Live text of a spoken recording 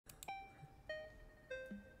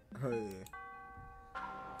Oh, yeah.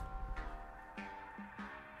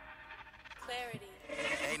 Clarity.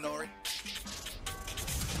 Hey, Nori.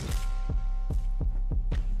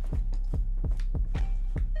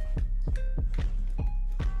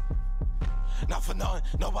 Not for nothing,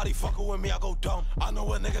 nobody fucking with me, I go dumb. I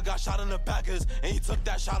know a nigga got shot in the backers, and he took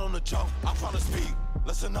that shot on the jump. I'm tryna speak,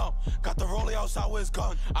 listen up. Got the rollie outside with his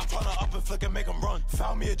gun. I'm tryna up and flick and make him run.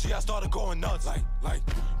 Found me a G, I started going nuts. Like,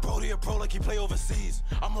 Brody a pro like he play overseas.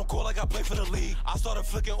 I'm on call like I play for the league. I started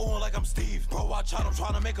flicking on like I'm Steve. Bro, watch out, I'm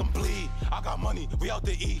tryna make him bleed. I got money, we out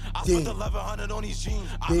to eat. I spent 1,100 on these jeans.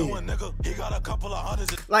 I know a nigga, he got a couple of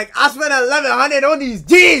hundreds. Like, I spent 1,100 on these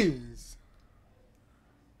jeans.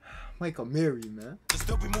 Michael Mary, man.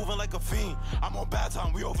 Still be moving like a fiend. I'm on bad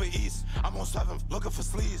time, we over east. I'm on 7th, looking for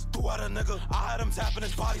sleeves. Threw out a nigga, I had him tapping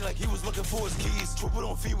his body like he was looking for his keys. Triple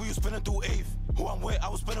on feet, we was spinning through 8th. Who I'm with, I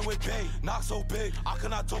was spinning with Bay. Knock so big, I could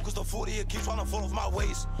not talk cause the 40 it keeps trying to fall off my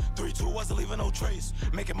waist. 3-2 wasn't leaving no trace.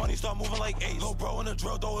 Making money, start moving like Ace. Little bro in the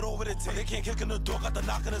drill, throw it over the tape. They can't kick in the door, got the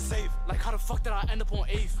knock in the safe. Like how the fuck did I end up on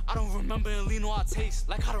 8th? I don't remember and lean on our taste.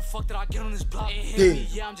 Like how the fuck did I get on this block? Ain't hear me,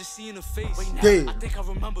 yeah, I'm just seeing the face. Wait, now, I think I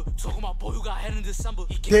remember talking about boy who got head in December.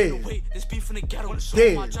 He gave me away, this beef in the ghetto. Wanna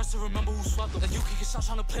show my dress to remember who swept them. Like you can get shot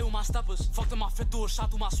trying to play with my steppers. Fucked up my fit through a shot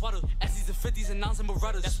through my sweater. SDs and 50s and 9s and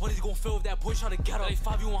Berettas. That's what he's gonna feel if that boy try to get up. Like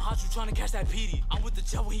 5 you on hot, you trying to catch that PD. I'm with the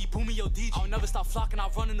jet when he boom me, yo DJ. I'll never stop flocking, I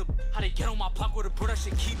run in the. How they get on my block where the bro that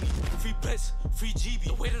shit keep me. Free blitz, free GB.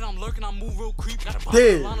 The way that I'm lurking, I move real creepy. Got a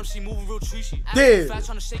bottle of line up, she moving real treachy. Asking fat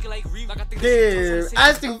trying to shake it like Reeve. Like I think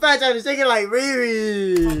Asking fat trying to shake it like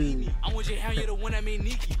Reeve. I'm with Jay5ive, you're the one that made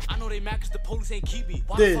Nikki. I know they mad cause the police ain't keep me.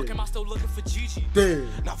 Why the fuck am I still looking for Gigi?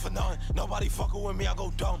 Not for nothing, nobody fucking with me, I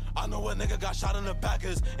go dumb. I know a nigga got shot in the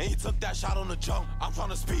backers, and he took that shot on the jump. I'm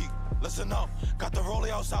tryna speak, listen up. Got the rollie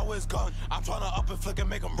outside with his gun. I'm tryna up and flick and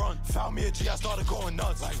make him run. Found me a G, I started going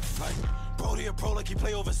nuts. Like, Brody a pro like he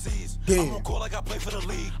play overseas. I'm on call like I play for the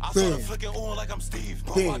league. I started flicking on like I'm Steve.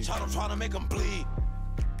 Bro, watch out, I'm tryna make him bleed.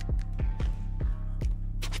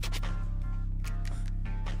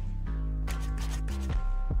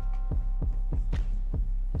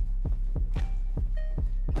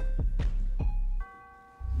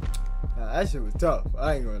 That shit was tough.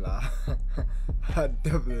 I ain't gonna lie. I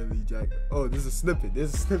definitely jacked. Oh, this is a snippet.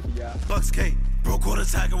 This is a snippet, y'all. Bucks K, bro, caught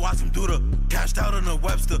a tag and watch him do the cashed out on the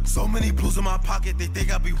Webster. So many blues in my pocket, they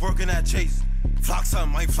think I be working at Chase. Flock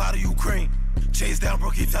something, might fly to Ukraine. Chase down, bro,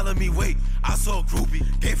 keep telling me wait. I saw a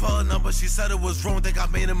groupie, gave her a number, she said it was wrong, think I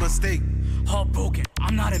made a mistake. Heartbroken,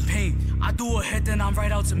 I'm not in pain. I do a hit, then I'm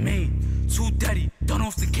right out to Maine. Too daddy, done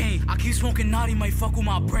off the game. I keep smoking naughty, might fuck with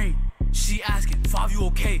my brain. She asking, 5 you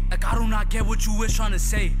okay? Like I do not get what you was trying to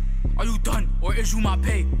say. Are you done, or is you my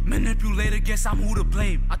pay? Manipulator, guess I'm who to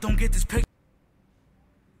blame. I don't get this pic.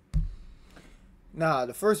 Nah,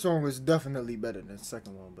 the first one was definitely better than the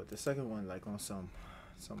second one, but the second one like on some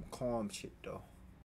calm shit though.